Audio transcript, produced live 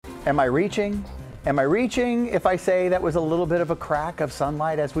Am I reaching? Am I reaching if I say that was a little bit of a crack of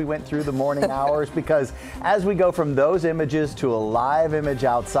sunlight as we went through the morning hours? Because as we go from those images to a live image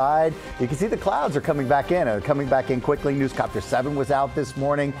outside, you can see the clouds are coming back in. Coming back in quickly. Newscopter 7 was out this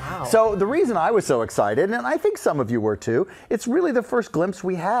morning. Wow. So the reason I was so excited, and I think some of you were too, it's really the first glimpse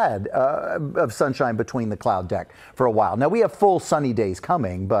we had of sunshine between the cloud deck for a while. Now we have full sunny days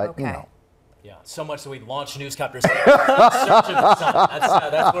coming, but you know. Yeah, so much that we launched Newscopter 7 search of the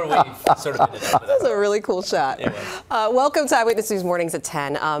sun. That's where we sort of ended up. That's a really cool shot. Welcome to Eyewitness News Mornings at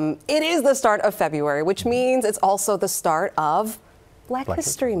 10. It is the start of February, which means it's also the start of Black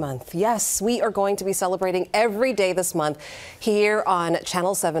History Month. Yes, we are going to be celebrating every day this month here on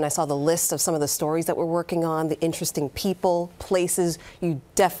Channel 7. I saw the list of some of the stories that we're working on, the interesting people, places. You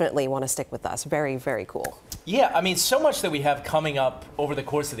definitely want to stick with us. Very, very cool. Yeah, I mean, so much that we have coming up over the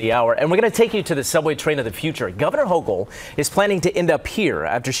course of the hour. And we're going to take you to the subway train of the future. Governor Hochul is planning to end up here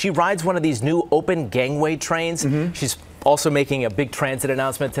after she rides one of these new open gangway trains. She's also making a big transit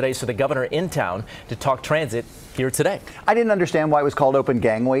announcement today. So the governor in town to talk transit here today. I didn't understand why it was called open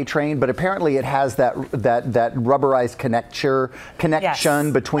gangway train, but apparently it has that rubberized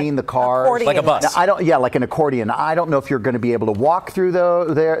connection between the cars, accordion. Like a bus. Now, like an accordion. I don't know if you're going to be able to walk through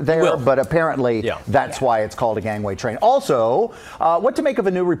there, but apparently that's why it's called a gangway train. Also, what to make of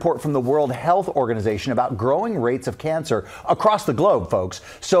a new report from the World Health Organization about growing rates of cancer across the globe, folks.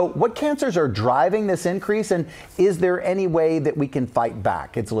 So, what cancers are driving this increase, and is there any way that we can fight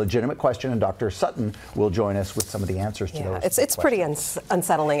back? It's a legitimate question, and Dr. Sutton will join us with some of the answers to those. It's pretty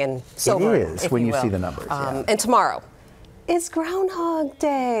unsettling and sobering. It is when you see the numbers. And tomorrow is Groundhog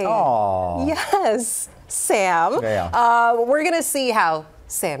Day. Oh. Yes, Sam. We're going to see how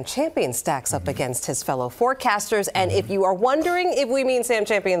Sam Champion stacks up against his fellow forecasters. And if you are wondering if we mean Sam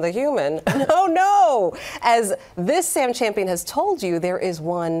Champion the human, no. As this Sam Champion has told you, there is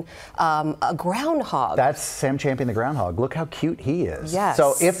one, a groundhog. That's Sam Champion the groundhog. Look how cute he is. Yes.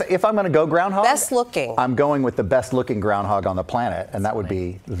 So if I'm going to go groundhog, best looking. I'm going with the best looking groundhog on the planet, and that would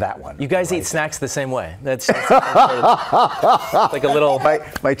be that one. You guys eat snacks the same way. That's like a little.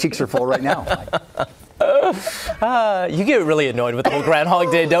 My cheeks are full right now. You get really annoyed with the whole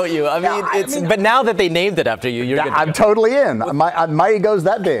Groundhog Day, don't you? I mean, but now that they named it after you, I'm totally in. My ego's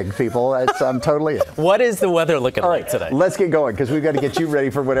that big, people. I'm totally in. What is the weather looking like today? Let's get going, because we've got to get you ready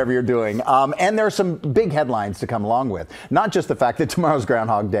for whatever you're doing. And there are some big headlines to come along with. Not just the fact that tomorrow's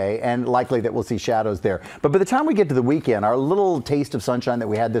Groundhog Day, and likely that we'll see shadows there. But by the time we get to the weekend, our little taste of sunshine that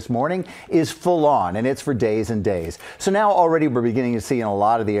we had this morning is full on, and it's for days and days. So now already we're beginning to see in a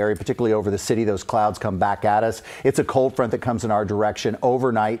lot of the area, particularly over the city, those clouds come back at us. It's a cold front that comes in our direction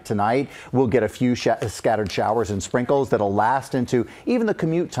overnight tonight. We'll get a few scattered showers and sprinkles that'll last into even the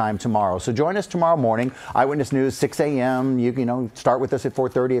commute time tomorrow. So join us tomorrow morning, Eyewitness News, 6 a.m. You know, start with us at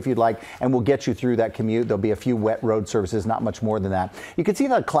 4:30 if you'd like, and we'll get you through that commute. There'll be a few wet road surfaces, not much more than that. You can see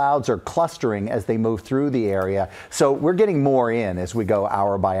the clouds are clustering as they move through the area. So we're getting more in as we go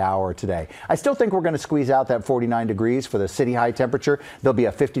hour by hour today. I still think we're going to squeeze out that 49 degrees for the city high temperature. There'll be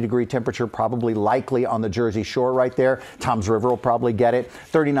a 50-degree temperature, probably likely on the Jersey Shore right there. Tom's River will probably get it.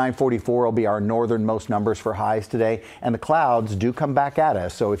 39, 44 will be our northernmost numbers for highs today. And the clouds do come back at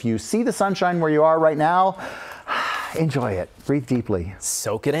us. So if you see the sunshine where you are right now, enjoy it. Breathe deeply.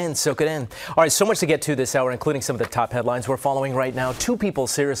 Soak it in. Soak it in. All right, so much to get to this hour, including some of the top headlines we're following right now. 2 people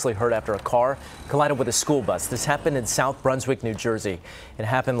seriously hurt after a car collided with a school bus. This happened in South Brunswick, New Jersey. It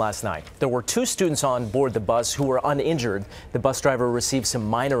happened last night. There were 2 students on board the bus who were uninjured. The bus driver received some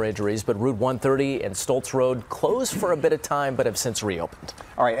minor injuries, but Route 130 and Stoltz Road closed for a bit of time, but have since reopened.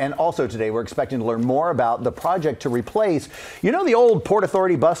 All right, and also today we're expecting to learn more about the project to replace, you know, the old Port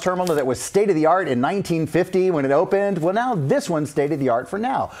Authority bus terminal that was state-of-the-art in 1950 when it opened? Well, now this one's state-of-the-art for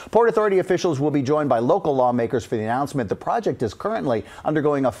now. Port Authority officials will be joined by local lawmakers for the announcement. The project is currently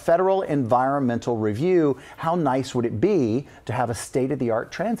undergoing a federal environmental review. How nice would it be to have a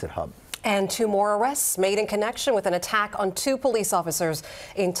state-of-the-art transit hub? And 2 more arrests made in connection with an attack on 2 police officers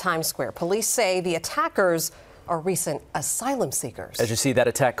in Times Square. Police say the attackers are recent asylum seekers. As you see, that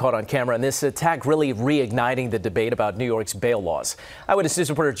attack caught on camera, and this attack really reigniting the debate about New York's bail laws. Eyewitness News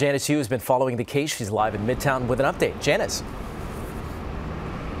reporter Janice Hughes has been following the case. She's live in Midtown with an update. Janice.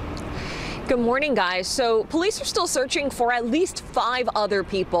 Good morning, guys. So police are still searching for at least 5 other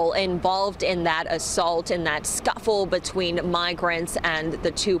people involved in that assault, in that scuffle between migrants and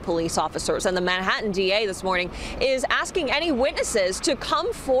the 2 police officers. And the Manhattan DA this morning is asking any witnesses to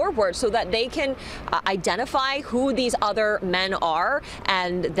come forward so that they can identify who these other men are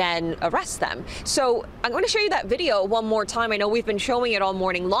and then arrest them. So I'm going to show you that video one more time. I know we've been showing it all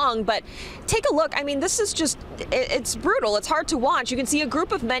morning long, but take a look. I mean, this is just, it's brutal. It's hard to watch. You can see a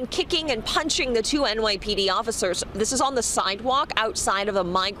group of men kicking and punching the 2 NYPD officers. This is on the sidewalk outside of a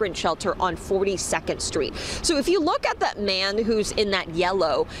migrant shelter on 42nd Street. So if you look at that man who's in that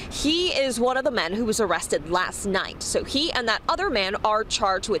yellow, he is one of the men who was arrested last night. So he and that other man are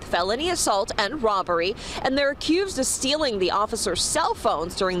charged with felony assault and robbery, and they're accused of stealing the officers' cell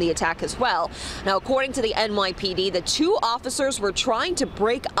phones during the attack as well. Now, according to the NYPD, the 2 officers were trying to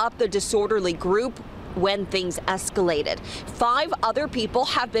break up the disorderly group when things escalated. 5 other people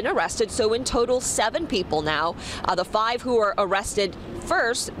have been arrested, so in total 7 people now. The 5 who were arrested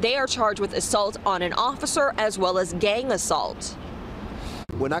first, they are charged with assault on an officer as well as gang assault.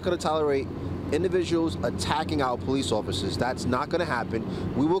 We're not going to tolerate individuals attacking our police officers. That's not going to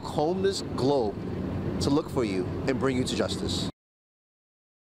happen. We will comb this globe to look for you and bring you to justice.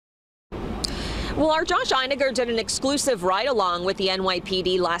 Well, our Josh Einiger did an exclusive ride-along with the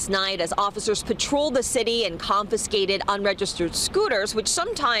NYPD last night as officers patrolled the city and confiscated unregistered scooters, which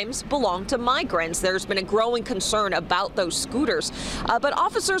sometimes belong to migrants. There's been a growing concern about those scooters. But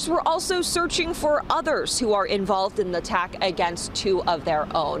officers were also searching for others who are involved in the attack against 2 of their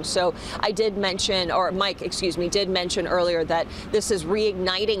own. So I did mention, or Mike, excuse me, did mention earlier that this is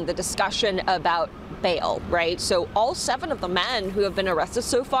reigniting the discussion about bail, right? So all 7 of the men who have been arrested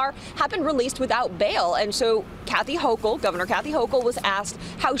so far have been released without bail. And so Governor Kathy Hochul was asked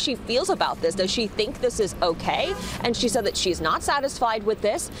how she feels about this. Does she think this is okay? And she said that she's not satisfied with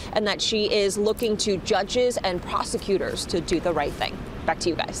this and that she is looking to judges and prosecutors to do the right thing. Back to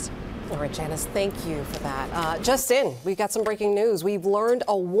you guys. All right, Janice, thank you for that. Just in, we've got some breaking news. We've learned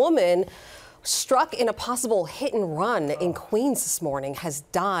a woman struck in a possible hit and run in Queens this morning has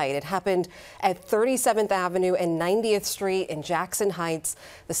died. It happened at 37th Avenue and 90th Street in Jackson Heights.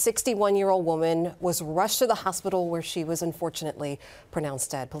 The 61-year-old woman was rushed to the hospital where she was unfortunately pronounced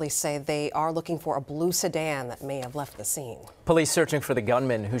dead. Police say they are looking for a blue sedan that may have left the scene. Police searching for the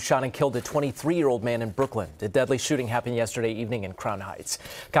gunman who shot and killed a 23-year-old man in Brooklyn. The deadly shooting happened yesterday evening in Crown Heights.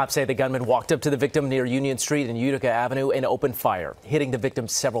 Cops say the gunman walked up to the victim near Union Street and Utica Avenue and opened fire, hitting the victim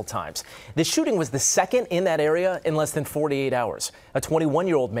several times. This shooting was the second in that area in less than 48 hours. A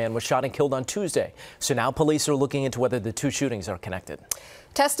 21-year-old man was shot and killed on Tuesday. So now police are looking into whether the 2 shootings are connected.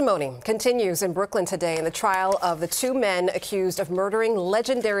 Testimony continues in Brooklyn today in the trial of the 2 men accused of murdering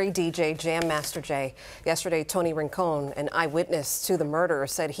legendary DJ Jam Master Jay. Yesterday, Tony Rincon, an eyewitness to the murder,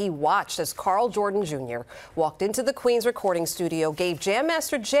 said he watched as Carl Jordan Jr. walked into the Queens recording studio, gave Jam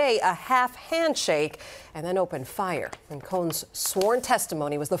Master Jay a half handshake, and then opened fire. Rincon's sworn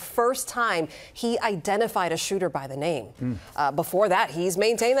testimony was the first time he identified a shooter by the name. Before that, he's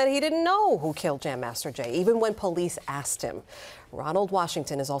maintained that he didn't know who killed Jam Master Jay, even when police asked him. Ronald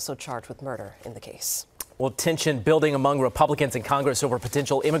Washington is also charged with murder in the case. Well, tension building among Republicans in Congress over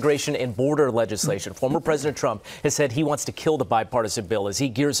potential immigration and border legislation. Former President Trump has said he wants to kill the bipartisan bill as he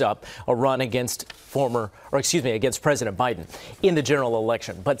gears up a run against against President Biden in the general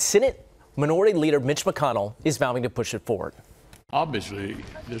election. But Senate Minority Leader Mitch McConnell is vowing to push it forward. Obviously,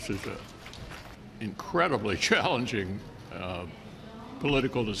 this is an incredibly challenging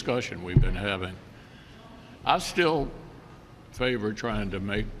political discussion we've been having. I still favor trying to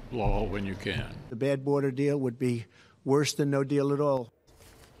make law when you can. The bad border deal would be worse than no deal at all.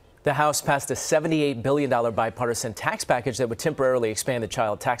 The House passed a $78 billion bipartisan tax package that would temporarily expand the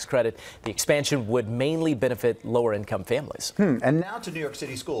child tax credit. The expansion would mainly benefit lower-income families. And now to New York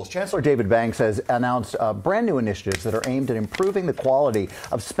City schools. Chancellor David Banks has announced brand new initiatives that are aimed at improving the quality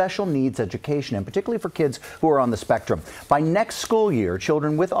of special needs education, and particularly for kids who are on the spectrum. By next school year,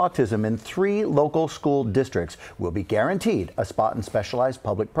 children with autism in 3 local school districts will be guaranteed a spot in specialized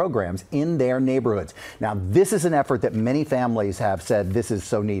public programs in their neighborhoods. Now, this is an effort that many families have said this is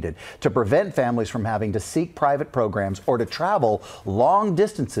so needed to prevent families from having to seek private programs or to travel long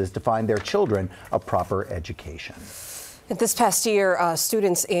distances to find their children a proper education. This past year,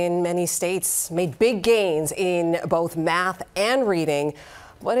 students in many states made big gains in both math and reading,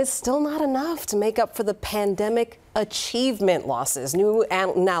 but it's still not enough to make up for the pandemic achievement losses. New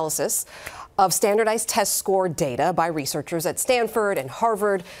analysis of standardized test score data by researchers at Stanford and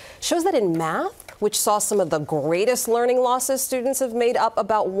Harvard shows that in math, which saw some of the greatest learning losses. Students have made up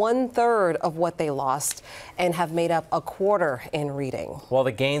about 1/3 of what they lost and have made up 1/4 in reading. While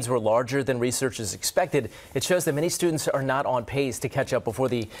the gains were larger than researchers expected, it shows that many students are not on pace to catch up before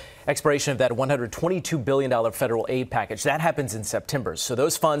the expiration of that $122 billion federal aid package. That happens in September. So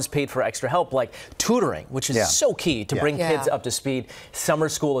those funds paid for extra help like tutoring, which is so key to bring kids up to speed, summer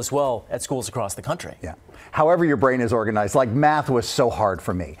school as well at schools across the country. Yeah. However your brain is organized, like math was so hard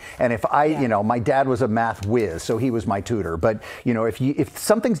for me. And if you know, my dad was a math whiz, so he was my tutor. But, you know, if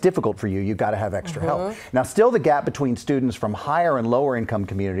something's difficult for you, you've got to have extra help. Now, still the gap between students from higher and lower income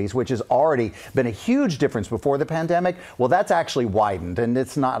communities, which has already been a huge difference before the pandemic, well, that's actually widened, and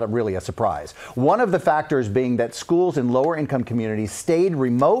it's not really a surprise. One of the factors being that schools in lower income communities stayed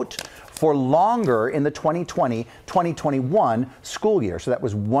remote for longer in the 2020-2021 school year. So that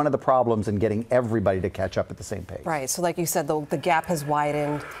was one of the problems in getting everybody to catch up at the same pace. Right. So like you said, the gap has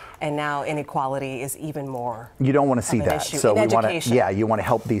widened, and now inequality is even more. You don't want to see that. So we want to, you want to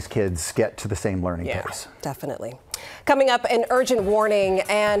help these kids get to the same learning pace. Definitely. Coming up, an urgent warning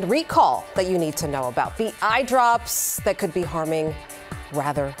and recall that you need to know about. The eye drops that could be harming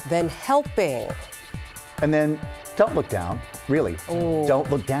rather than helping. And then don't look down. Really, don't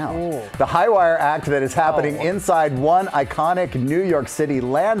look down. The Highwire Act that is happening inside one iconic New York City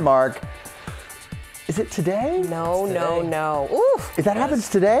landmark. Is it today? No. Oof. That happens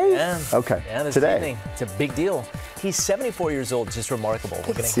today? Yeah. Okay. Yeah, this today. evening. It's a big deal. He's 74 years old, just remarkable.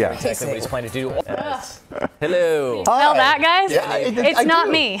 We're going to hear exactly what he's planning to do. Smell Hello. that, guys? Yeah, it's not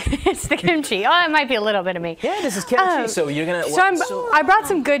me. It's the kimchi. Oh, it might be a little bit of me. Yeah, this is kimchi. So you're going to... I brought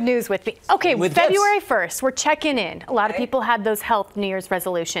some good news with me. Okay, With February 1st, we're checking in. A lot of people had those health New Year's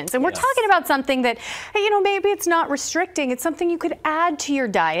resolutions. And we're talking about something that, you know, maybe it's not restricting. It's something you could add to your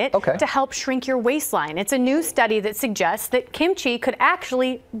diet to help shrink your waistline. It's a new study that suggests that kimchi could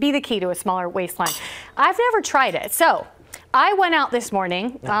actually be the key to a smaller waistline. I've never tried it. So I went out this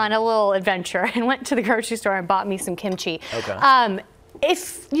morning on a little adventure and went to the grocery store and bought me some kimchi.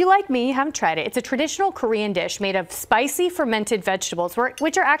 If you, like me, haven't tried it, it's a traditional Korean dish made of spicy fermented vegetables,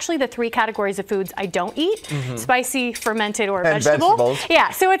 which are actually the 3 categories of foods I don't eat. Spicy, fermented, or vegetable.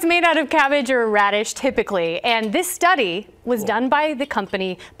 Yeah, so it's made out of cabbage or radish typically. And this study was done by the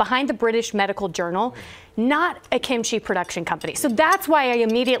company behind the British Medical Journal, not a kimchi production company. So that's why I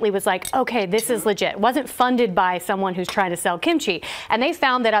immediately was like, okay, this is legit. It wasn't funded by someone who's trying to sell kimchi. And they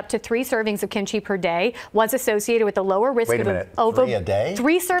found that up to 3 servings of kimchi per day was associated with a lower risk of 3 a day?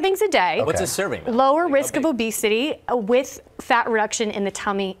 3 servings a day. What's a serving? Lower risk of obesity with fat reduction in the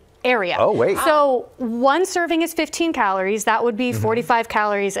tummy area. Oh, wait. So 1 serving is 15 calories. That would be 45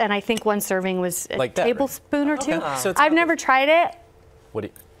 calories. And I think 1 serving was a tablespoon or 2. So I've never tried it. What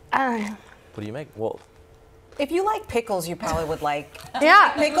do you make? Well, if you like pickles, you probably would like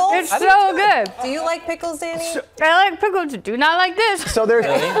pickles. It's so good. Do you like pickles, Danny? I like pickles. Do not like this. So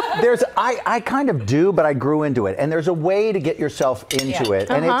I kind of do, but I grew into it. And there's a way to get yourself into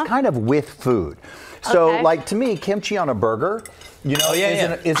it. And it's kind of with food. So like to me, kimchi on a burger, you know,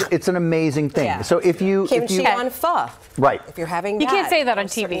 it's an amazing thing. So if you kimchi on pho. Right. If you're having you can't say that on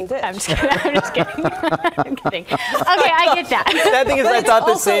TV. I'm just kidding. I'm just kidding. I'm kidding. Okay, I get that. That thing is, I thought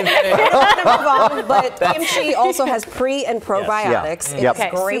the same thing. But kimchi also has pre and probiotics.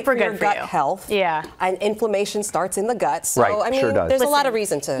 It's great for your gut health. Yeah. And inflammation starts in the gut. So I mean, sure does. there's a lot of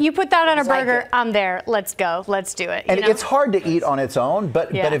reason to. You put that on a burger, I'm there. Let's go. Let's do it. And it's hard to eat on its own, but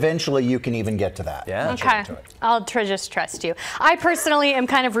eventually you can even get to that. Yeah. Okay. I'll just trust you. I personally am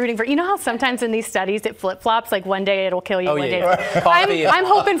kind of rooting for, you know how sometimes in these studies it flip-flops, like one day it'll kill you, one day. I'm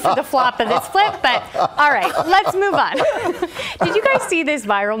hoping for the flop of this flip, but all right, let's move on. Did you guys see this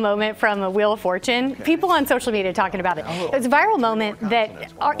viral moment from Wheel of Fortune? People on social media talking about it. It was a viral moment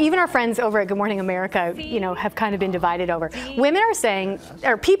that even our friends over at Good Morning America, you know, have kind of been divided over. Women are saying,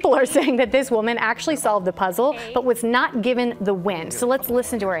 or people are saying that this woman actually solved the puzzle, but was not given the win. So let's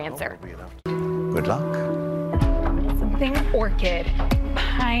listen to her answer. Good luck. Something orchid.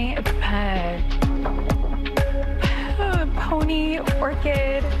 Pony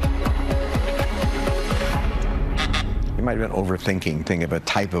orchid. You might have been overthinking, thinking of a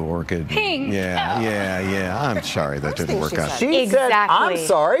type of orchid. Pink. Yeah. I'm sorry that didn't work out. She said, I'm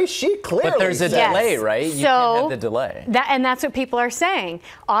sorry. She clearly But there's a delay, right? You can't have the delay. And that's what people are saying.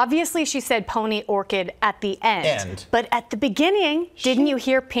 Obviously, she said pony orchid at the end. But at the beginning, didn't you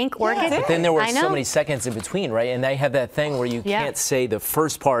hear pink orchid? But then there were so many seconds in between, right? And they have that thing where you can't say the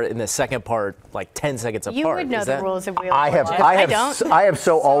first part and the second part like 10 seconds apart. You would know the rules of Wheel of Fortune. I have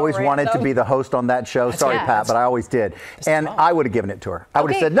always wanted to be the host on that show. Sorry, Pat, but I always did. And I would have given it to her. I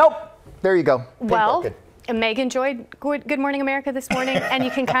would have said, nope, there you go. Well, Megan joined Good Morning America this morning, and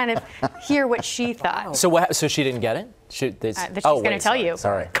you can kind of hear what she thought. So she didn't get it? She's going to tell you.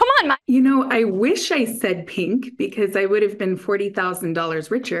 Sorry. Come on, You know, I wish I said pink because I would have been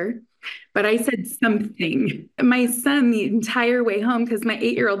 $40,000 richer. But I said something. My son, the entire way home, because my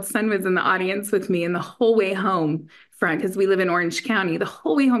 8-year-old son was in the audience with me, and the whole way home, because we live in Orange County, the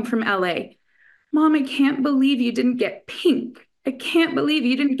whole way home from LA, Mom, I can't believe you didn't get pink. I can't believe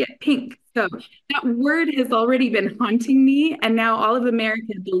you didn't get pink. So that word has already been haunting me, and now all of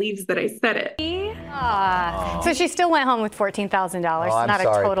America believes that I said it. So she still went home with $14,000. Not a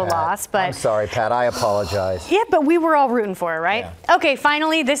total loss, but I'm sorry, Pat. I apologize. Yeah, but we were all rooting for her, right? Yeah. Okay,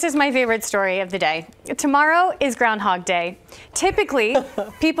 finally, this is my favorite story of the day. Tomorrow is Groundhog Day. Typically,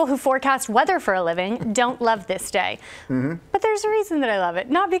 people who forecast weather for a living don't love this day. But there's a reason that I love it.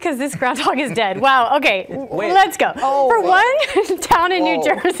 Not because this groundhog is dead. Wow, okay, let's go. For one, town in New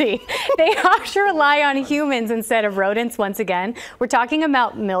Jersey, they have to rely on humans instead of rodents once again. We're talking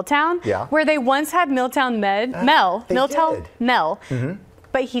about Milltown, where they once had Milltown Mel,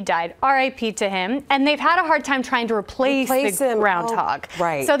 but he died. R.I.P. to him. And they've had a hard time trying to replace the groundhog.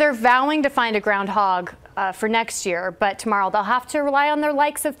 So they're vowing to find a groundhog for next year, but tomorrow they'll have to rely on their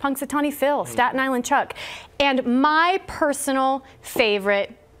likes of Punxsutawney Phil, Staten Island Chuck, and my personal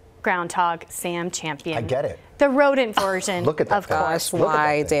favorite groundhog, Sam Champion. I get it. The rodent version, Look at that, of course.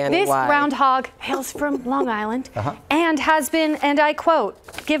 Why, Danny? This groundhog hails from Long Island and has been, and I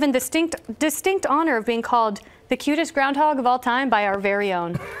quote, given distinct honor of being called the cutest groundhog of all time by our very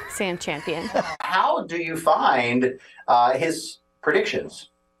own Sam Champion. How do you find his predictions?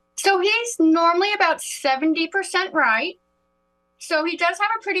 So he's normally about 70% right. So he does have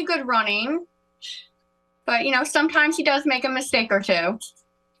a pretty good running. But, you know, sometimes he does make a mistake or two.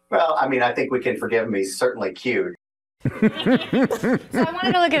 Well, I mean, I think we can forgive him. He's certainly cute. So I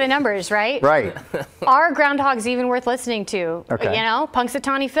wanted to look at the numbers, right? Right. Are groundhogs even worth listening to? Okay. You know,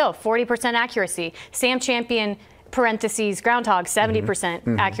 Punxsutawney Phil, 40% accuracy. Sam Champion, parentheses, groundhog,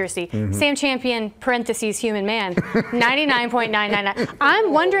 70% accuracy. Sam Champion, parentheses, human man, 99.999.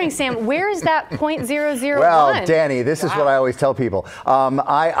 I'm wondering, Sam, where is that 0.001? Well, Danny, this is what I always tell people.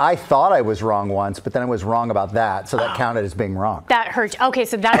 I thought I was wrong once, but then I was wrong about that, so that counted as being wrong. That hurts. Okay,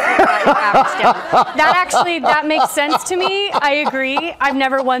 so that's that makes sense to me. I agree. I've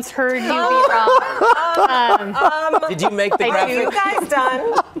never once heard you be wrong. Did you make the graphic? Are you guys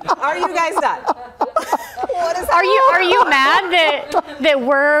done? Are you guys done? What is Are you mad that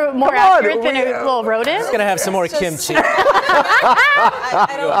we're more accurate than a little rodent? It's gonna have some more kimchi.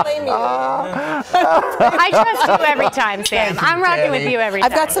 I don't blame you. I trust you every time, Sam. I'm rocking with you every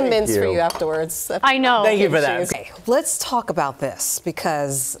time. I've got some mints for you afterwards. I know. Thank you for that. Okay, let's talk about this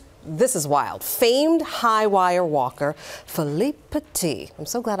because this is wild. Famed high wire walker Philippe Petit. I'm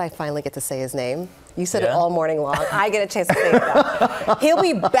so glad I finally get to say his name. You said it all morning long. I get a chance to say it now. He'll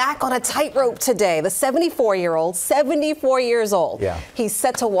be back on a tightrope today. The 74-year-old, 74 years old. He's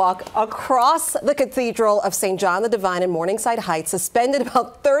set to walk across the Cathedral of St. John the Divine in Morningside Heights, suspended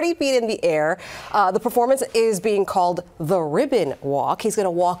about 30 feet in the air. The performance is being called the Ribbon Walk. He's going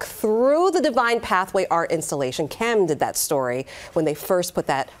to walk through the Divine Pathway art installation. Cam did that story when they first put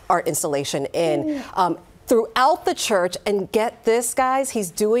that art installation in. Throughout the church, and get this, guys, he's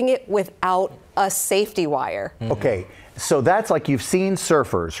doing it without a safety wire. Okay, so that's like you've seen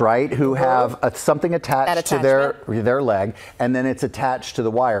surfers, right, who have something attached to their leg, and then it's attached to the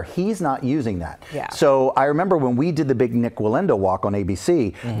wire. He's not using that. So I remember when we did the big Nick Wallenda walk on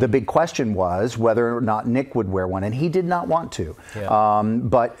ABC, the big question was whether or not Nick would wear one, and he did not want to.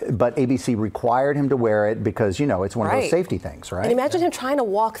 But ABC required him to wear it because, you know, it's one of those safety things, right? And imagine him trying to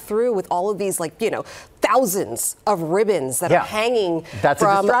walk through with all of these, like, you know, thousands of ribbons that are hanging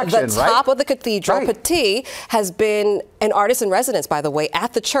from the top of the cathedral. Petit has been an artist in residence, by the way,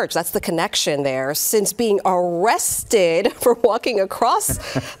 at the church. That's the connection there, since being arrested for walking across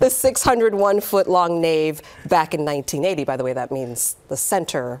the 601-foot-long nave back in 1980. By the way, that means the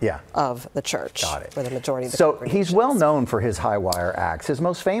center of the church, where the majority of the So he's well known for his high wire acts. His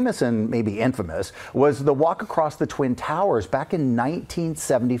most famous and maybe infamous was the walk across the Twin Towers back in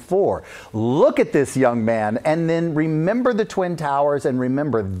 1974. Look at this young man, and then remember the Twin Towers and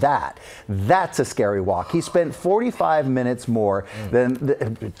remember that. That's a scary walk. He spent 45 minutes more than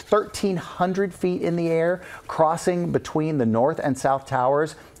 1,300 feet in the air, crossing between the North and South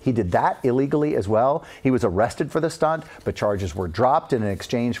Towers. He did that illegally as well. He was arrested for the stunt, but charges were dropped in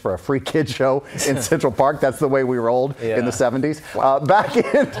exchange for a free kid show in Central Park. That's the way we rolled in the 70s. Back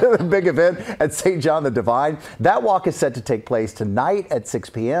into the big event at St. John the Divine. That walk is set to take place tonight at 6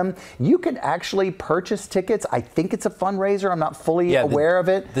 p.m. You can actually purchase tickets. I think it's a fundraiser. I'm not fully aware of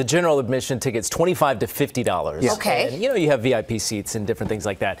it. The general admission tickets, $25 to $50. Yeah. Okay. And, you have VIP seats and different things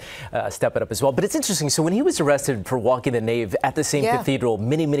like that. Step it up as well. But it's interesting. So when he was arrested for walking the nave at the same cathedral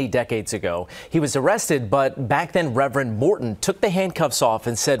many decades ago, he was arrested, but back then Reverend Morton took the handcuffs off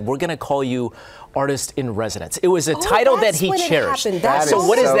and said, "We're going to call you Artist in Residence." It was a title that he cherished. So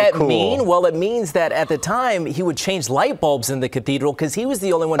what does that mean? Well, it means that at the time he would change light bulbs in the cathedral because he was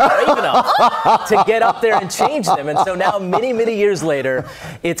the only one brave enough to get up there and change them. And so now, many years later,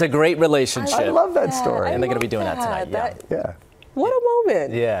 it's a great relationship. I love that story. And they're going to be doing that tonight. Yeah. What a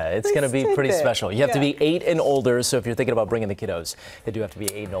moment. Yeah, it's going to be pretty special. You have to be 8 and older, so if you're thinking about bringing the kiddos, they do have to be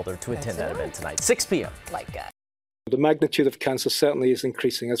 8 and older to attend that event tonight, 6 p.m. Like that. The magnitude of cancer certainly is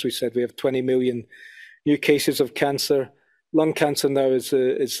increasing. As we said, we have 20 million new cases of cancer. Lung cancer now is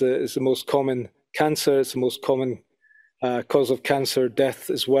the most common cancer. It's the most common cause of cancer death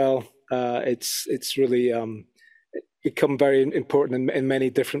as well. It's really become very important in many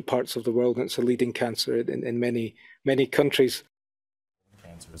different parts of the world, and it's a leading cancer in many countries.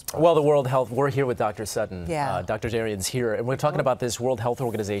 Well, the World Health, we're here with Dr. Sutton. Yeah. Dr. Darien's here, and we're talking about this World Health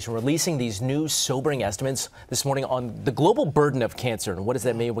Organization releasing these new sobering estimates this morning on the global burden of cancer. And what does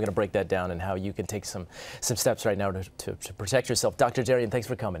that mean? We're going to break that down and how you can take some steps right now to protect yourself. Dr. Darien, thanks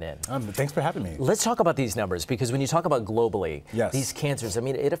for coming in. Thanks for having me. Let's talk about these numbers, because when you talk about globally, these cancers, I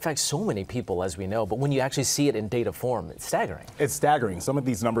mean, it affects so many people, as we know, but when you actually see it in data form, it's staggering. It's staggering. Some of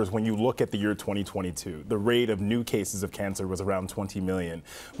these numbers, when you look at the year 2022, the rate of new cases of cancer was around 20 million.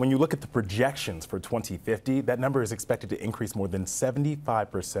 When you look at the projections for 2050, that number is expected to increase more than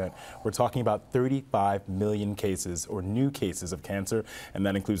 75%. We're talking about 35 million cases or new cases of cancer, and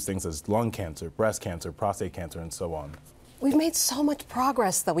that includes things as lung cancer, breast cancer, prostate cancer, and so on. We've made so much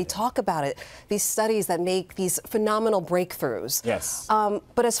progress, though. We talk about it, these studies that make these phenomenal breakthroughs. Yes.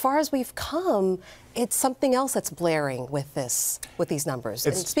 But as far as we've come, it's something else that's blaring with these numbers.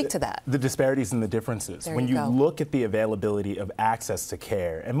 And speak to that. The disparities and the differences. When you look at the availability of access to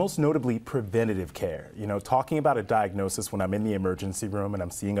care, and most notably preventative care, talking about a diagnosis when I'm in the emergency room and I'm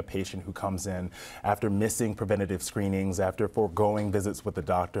seeing a patient who comes in after missing preventative screenings, after foregoing visits with the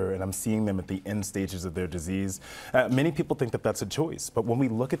doctor, and I'm seeing them at the end stages of their disease. Many people think that that's a choice, but when we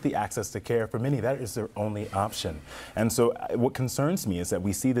look at the access to care, for many, that is their only option. And so what concerns me is that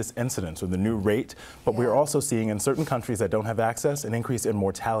we see this incidence or the new rate, but we're also seeing in certain countries that don't have access an increase in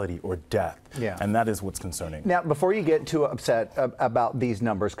mortality or death. And that is what's concerning. Now, before you get too upset about these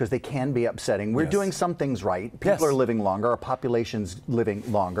numbers, because they can be upsetting, we're doing some things right. People are living longer, our population's living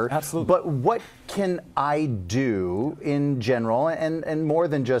longer. Absolutely. But what can I do in general, and more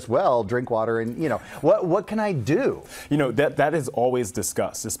than just, drink water and, what can I do? That is always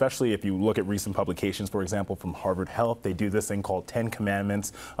discussed, especially if you look at recent publications, for example, from Harvard Health. They do this thing called 10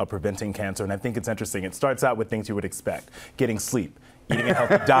 Commandments of Preventing Cancer, and I think it's interesting. It starts out with things you would expect: getting sleep, eating a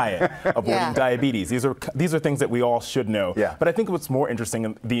healthy diet, avoiding diabetes. These are things that we all should know. But I think what's more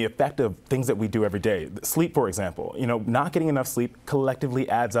interesting, the effect of things that we do every day. Sleep, for example. Not getting enough sleep collectively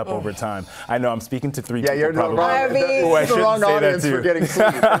adds up over time. I know I'm speaking to three people. You're the wrong audience for getting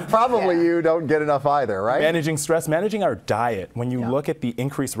sleep. And probably you don't get enough either, right? Managing stress, managing our diet. When you look at the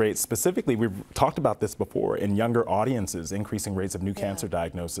increased rates, specifically, we've talked about this before, in younger audiences, increasing rates of new cancer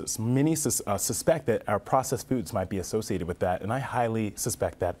diagnosis. Many suspect that our processed foods might be associated with that, and I highly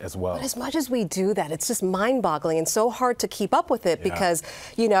suspect that as well. But as much as we do that, it's just mind-boggling and so hard to keep up with it because,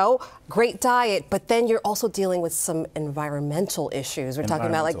 great diet, but then you're also dealing with some environmental issues. We're talking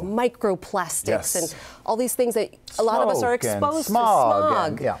about like microplastics and all these things that a lot of us are exposed to.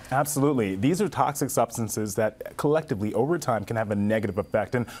 Smog. Absolutely. These are toxic substances that collectively over time can have a negative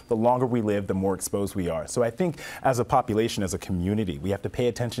effect, and the longer we live, the more exposed we are. So I think as a population, as a community, we have to pay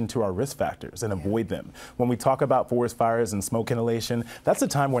attention to our risk factors and avoid them. When we talk about forest fires and smoke inhalation, that's a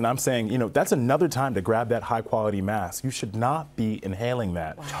time when I'm saying, that's another time to grab that high quality mask. You should not be inhaling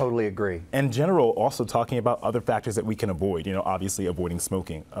that. Totally agree. In general, also talking about other factors that we can avoid, obviously avoiding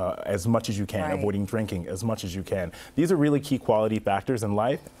smoking as much as you can, avoiding drinking as much as you can. These are really key quality factors in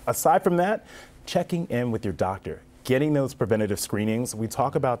life. Aside from that, checking in with your doctor, getting those preventative screenings. We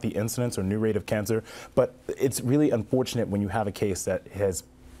talk about the incidence or new rate of cancer, but it's really unfortunate when you have a case that has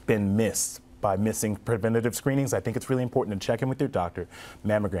been missed by missing preventative screenings. I think it's really important to check in with your doctor.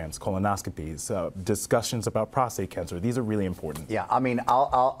 Mammograms, colonoscopies, discussions about prostate cancer. These are really important. Yeah, I mean,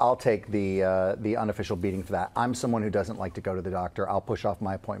 I'll take the unofficial beating for that. I'm someone who doesn't like to go to the doctor. I'll push off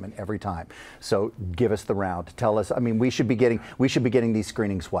my appointment every time. So give us the round. Tell us. I mean, we should be getting these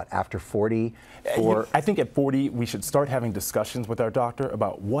screenings what, after 40? I think at 40 we should start having discussions with our doctor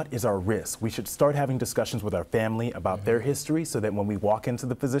about what is our risk. We should start having discussions with our family about their history, so that when we walk into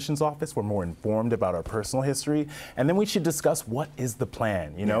the physician's office, we're more informed about our personal history. And then we should discuss what is the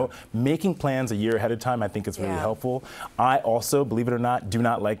plan. You know, making plans a year ahead of time, I think is really helpful. I also, believe it or not, do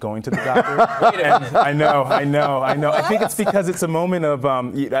not like going to the doctor. And I know. I think it's because it's a moment of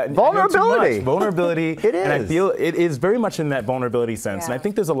vulnerability. Vulnerability. It is. And I feel it is very much in that vulnerability sense. And I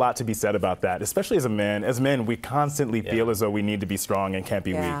think there's a lot to be said about that, especially as a man. As men, we constantly feel as though we need to be strong and can't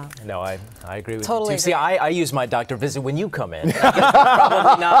be weak. No, I agree with Totally you too. See, I use my doctor visit when you come in.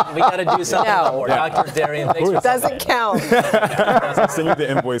 Probably not. We got to do something more. Dr. Darien, thanks for doesn't count. I'll send you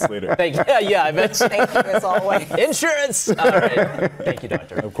the invoice later. Thank you. Yeah, I bet. Thank you as always. Insurance. All right. Thank you,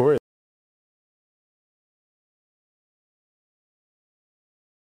 doctor. Of course.